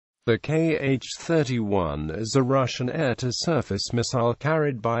The Kh-31 is a Russian air-to-surface missile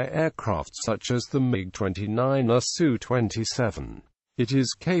carried by aircraft such as the MiG-29 or Su-27. It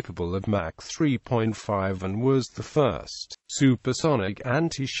is capable of Mach 3.5 and was the first supersonic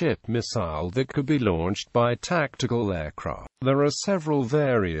anti-ship missile that could be launched by tactical aircraft. There are several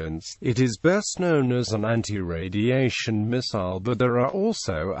variants. It is best known as an anti-radiation missile, but there are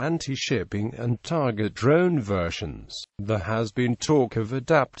also anti-shipping and target drone versions. There has been talk of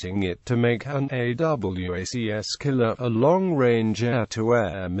adapting it to make an AWACS killer, a long-range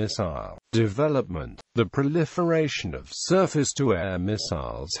air-to-air missile. Development. The proliferation of surface-to-air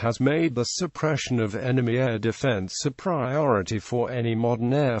missiles has made the suppression of enemy air defense a priority for any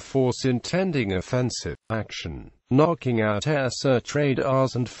modern air force intending offensive action. Knocking out air search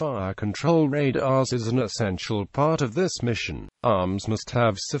radars and fire control radars is an essential part of this mission. Arms must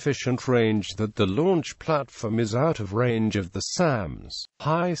have sufficient range that the launch platform is out of range of the SAMs.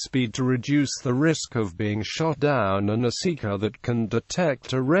 High speed to reduce the risk of being shot down, and a seeker that can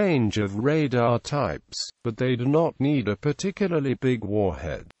detect a range of radar types, but they do not need a particularly big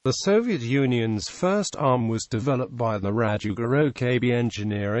warhead. The Soviet Union's first arm was developed by the Raduga-OKB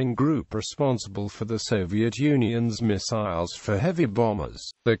engineering group responsible for the Soviet Union's missiles for heavy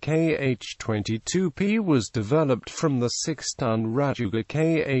bombers. The Kh-22P was developed from the 6-ton Raduga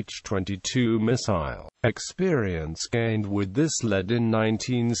Kh-22 missile. Experience gained with this led in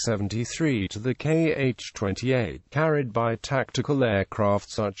 1973 to the Kh-28, carried by tactical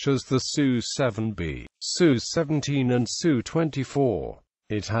aircraft such as the Su-7B, Su-17 and Su-24.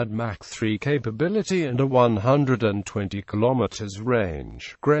 It had Mach 3 capability and a 120 km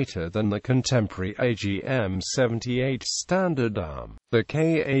range, greater than the contemporary AGM-78 standard arm. The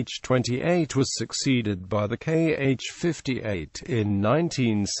Kh-28 was succeeded by the Kh-58 in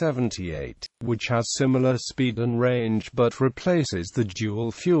 1978, which has similar speed and range but replaces the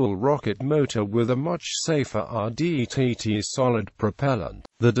dual-fuel rocket motor with a much safer RDTT solid propellant.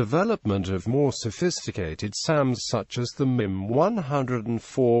 The development of more sophisticated SAMs such as the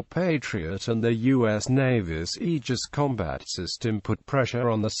MIM-104 Patriot and the U.S. Navy's Aegis combat system put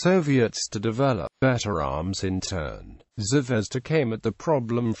pressure on the Soviets to develop better arms in turn. Zvezda came at the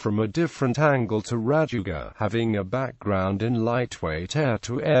problem from a different angle to Raduga, having a background in lightweight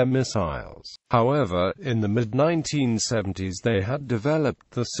air-to-air missiles. However, in the mid-1970s they had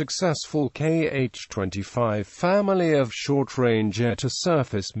developed the successful Kh-25 family of short-range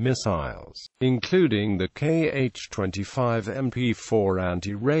air-to-surface missiles, including the Kh-25 MP4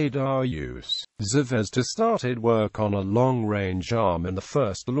 anti-radar use. Zvezda started work on a long-range arm, and the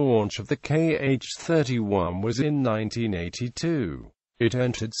first launch of the Kh-31 was in 1982. It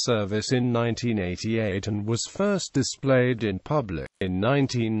entered service in 1988 and was first displayed in public in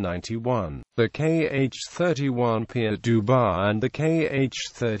 1991. The Kh-31P at Dubai and the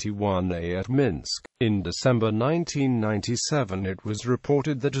Kh-31A at Minsk. In December 1997 it was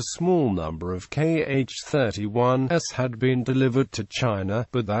reported that a small number of Kh-31s had been delivered to China,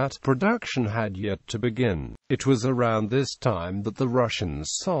 but that production had yet to begin. It was around this time that the Russians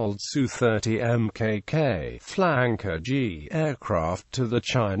sold Su-30 MKK Flanker G aircraft to the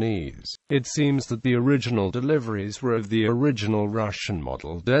Chinese. It seems that the original deliveries were of the original Russian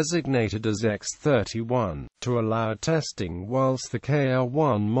model designated as X-31, to allow testing whilst the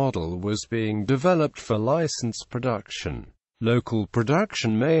Kr-1 model was being developed for license production. Local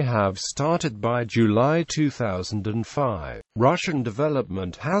production may have started by July 2005. Russian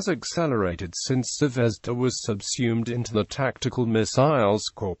development has accelerated since Zvezda was subsumed into the Tactical Missiles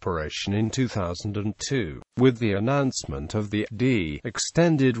Corporation in 2002, with the announcement of the D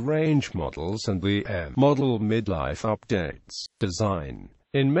extended range models and the M model midlife updates. Design.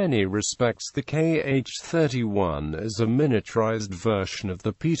 In many respects the Kh-31 is a miniaturized version of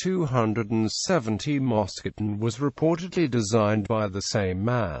the P-270 Moscow and was reportedly designed by the same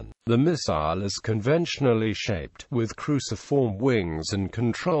man. The missile is conventionally shaped, with cruciform wings and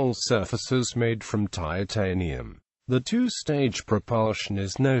control surfaces made from titanium. The two-stage propulsion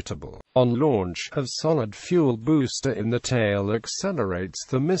is notable. On launch, a solid fuel booster in the tail accelerates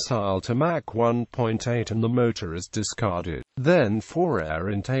the missile to Mach 1.8 and the motor is discarded. Then four air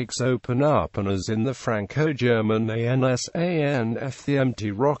intakes open up, and as in the Franco-German ANSANF, the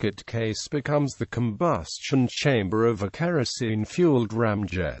empty rocket case becomes the combustion chamber of a kerosene-fueled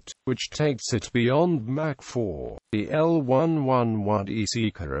ramjet, which takes it beyond Mach 4. The L-111E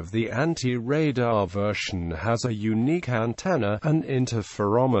seeker of the anti-radar version has a unique antenna, an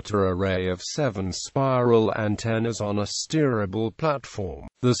interferometer array of 7 spiral antennas on a steerable platform.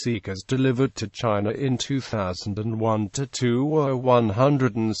 The Seekers delivered to China in 2001-2 were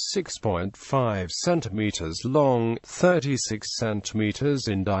 106.5 centimeters long, 36 centimeters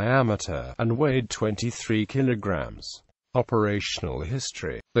in diameter, and weighed 23 kilograms. Operational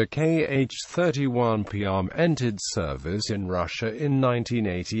history. The Kh-31P arm entered service in Russia in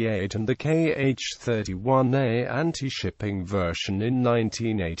 1988 and the Kh-31A anti-shipping version in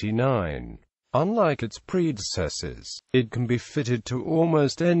 1989. Unlike its predecessors, it can be fitted to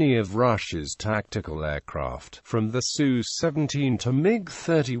almost any of Russia's tactical aircraft, from the Su-17 to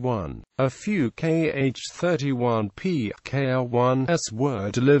MiG-31. A few Kh-31P Kh-1s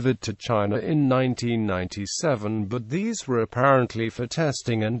were delivered to China in 1997, but these were apparently for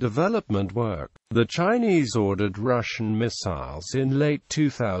testing and development work. The Chinese ordered Russian missiles in late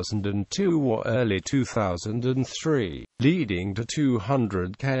 2002 or early 2003, leading to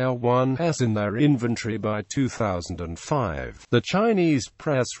 200 Kh-1s in their inventory by 2005. The Chinese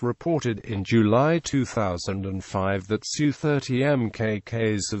press reported in July 2005 that Su-30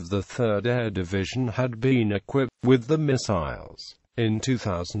 MKKs of the 3rd Air Division had been equipped with the missiles. In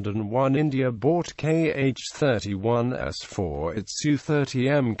 2001, India bought Kh-31s for its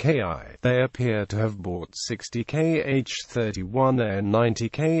Su-30 Mki. They appear to have bought 60 Kh-31 and 90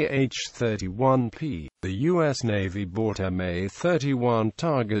 Kh-31P. The U.S. Navy bought Ma-31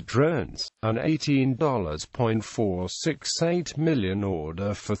 target drones. An $18.468 million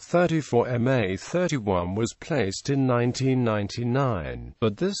order for 34 Ma-31 was placed in 1999,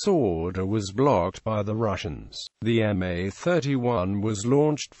 but this order was blocked by the Russians. The Ma-31 was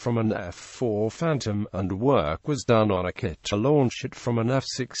launched from an F-4 Phantom, and work was done on a kit to launch it from an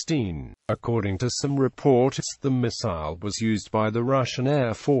F-16. According to some reports, the missile was used by the Russian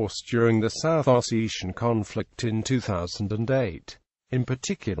Air Force during the South Ossetian conflict in 2008. In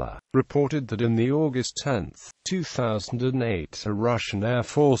particular, reported that in the August 10, 2008, a Russian Air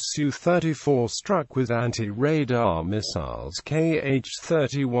Force Su-34 struck with anti-radar missiles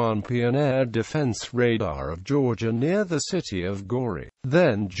Kh-31P an air defense radar of Georgia near the city of Gori.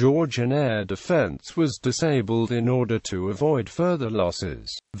 Then Georgian air defense was disabled in order to avoid further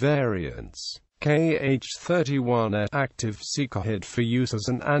losses. Variants. Kh-31 active seeker hid for use as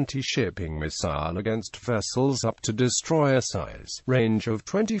an anti-shipping missile against vessels up to destroyer size, range of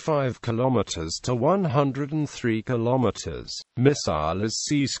 25 km to 103 km. Missile is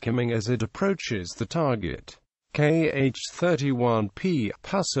sea-skimming as it approaches the target. Kh-31P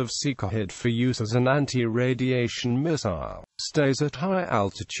passive seeker hid for use as an anti-radiation missile, stays at high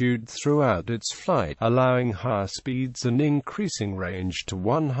altitude throughout its flight, allowing higher speeds and increasing range to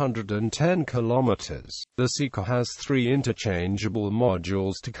 110 km. The seeker has 3 interchangeable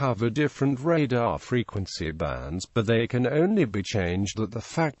modules to cover different radar frequency bands, but they can only be changed at the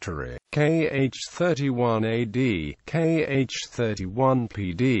factory. Kh-31AD,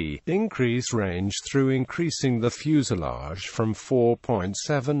 Kh-31PD, increase range through increasing the fuselage from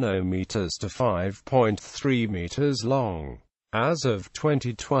 4.70 meters to 5.3 meters long. As of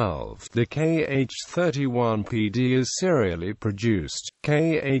 2012, the Kh-31PD is serially produced.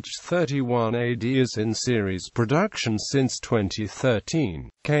 Kh-31AD is in series production since 2013.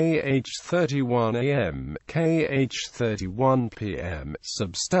 Kh-31AM, Kh-31PM,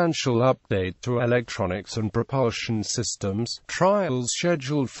 substantial update to electronics and propulsion systems, trials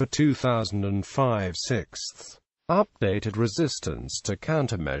scheduled for 2005-6. Updated resistance to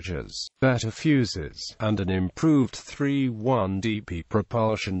countermeasures, better fuses, and an improved 3.1DP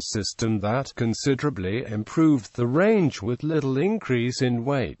propulsion system that considerably improved the range with little increase in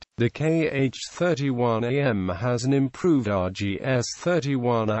weight. The Kh-31AM has an improved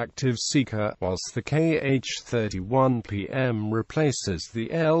RGS-31 active seeker, whilst the Kh-31PM replaces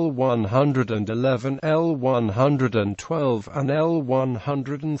the L-111, L-112 and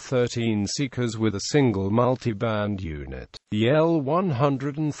L-113 seekers with a single multiband unit. The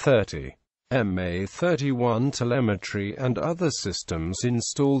L-130 Ma-31 telemetry and other systems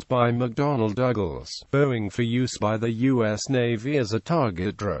installed by McDonnell Douglas, Boeing for use by the U.S. Navy as a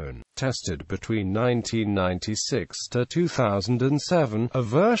target drone. Tested between 1996 to 2007, a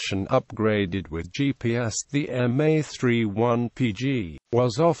version upgraded with GPS, the Ma-31PG,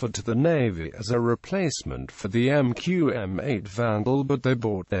 was offered to the Navy as a replacement for the MQ-M8 Vandal, but they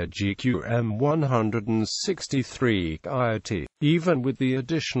bought their GQ-M163 IoT. Even with the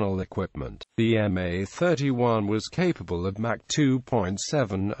additional equipment, the Ma-31 was capable of Mach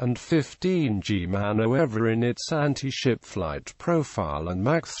 2.7 and 15 G maneuver in its anti-ship flight profile and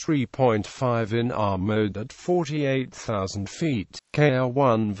Mach 3.5 in arm mode at 48,000 feet.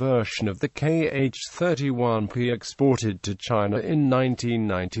 Kh-1 version of the Kh-31P exported to China in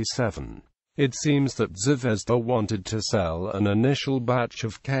 1997. It seems that Zvezda wanted to sell an initial batch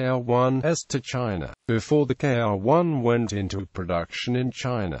of Kh-31s to China, before the Kh-31 went into production in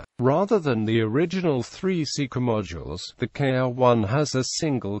China. Rather than the original 3 Seeker modules, the Kh-31 has a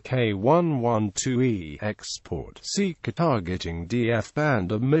single K112E export Seeker targeting DF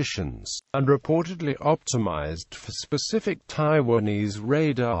band emissions, and reportedly optimized for specific Taiwanese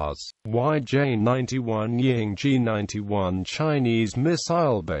radars. YJ-91 Ying-G91 Chinese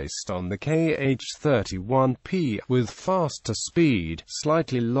missile based on the Kh-31P, with faster speed,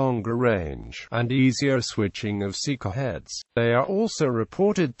 slightly longer range, and easier switching of Seeker heads. They are also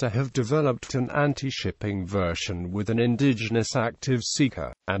reported to have developed an anti-shipping version with an indigenous active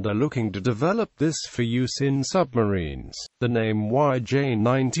Seeker, and are looking to develop this for use in submarines. The name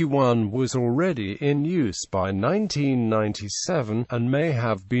YJ-91 was already in use by 1997, and may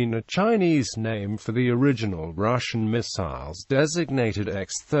have been a Chinese name for the original Russian missiles designated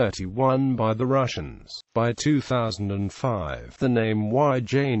X-31 by the Russians. By 2005, the name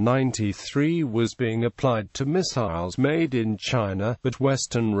YJ-93 was being applied to missiles made in China, but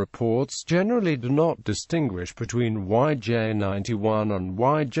Western reports generally do not distinguish between YJ-91 and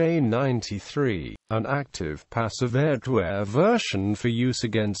YJ-93, an active passive air-to-air version for use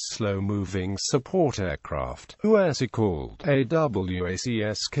against slow-moving support aircraft. USA called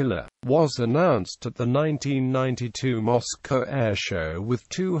AWACS Killer, was announced at the 1992 Moscow Air Show with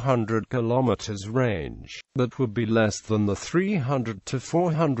 200 km range, that would be less than the 300 to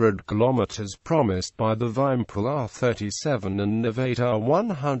 400 km promised by the Vimpel R-37 and Nevada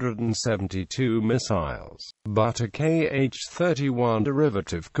 172 missiles. But a Kh-31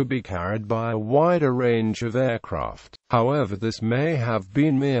 derivative could be carried by a wider range of aircraft. However, this may have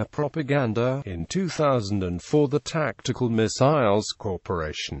been mere propaganda. In 2004, the Tactical Missiles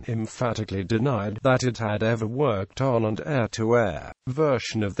Corporation emphatically denied that it had ever worked on an air-to-air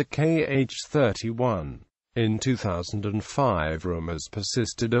version of the Kh-31. In 2005, rumors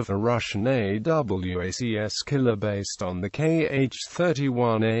persisted of a Russian AWACS killer based on the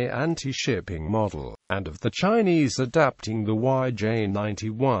Kh-31A anti-shipping model, and of the Chinese adapting the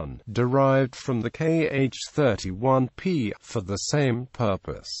YJ-91, derived from the Kh-31P, for the same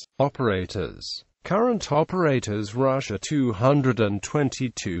purpose. Operators. Current operators: Russia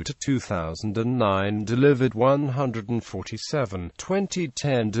 222 to 2009 delivered 147,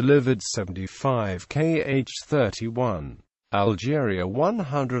 2010 delivered 75 Kh-31. Algeria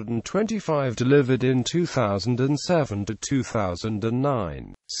 125 delivered in 2007 to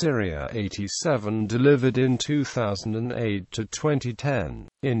 2009. Syria 87 delivered in 2008 to 2010.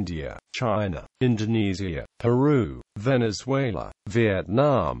 India, China, Indonesia, Peru, Venezuela,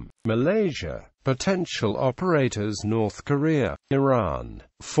 Vietnam, Malaysia. Potential operators: North Korea, Iran.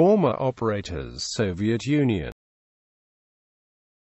 Former operators: Soviet Union.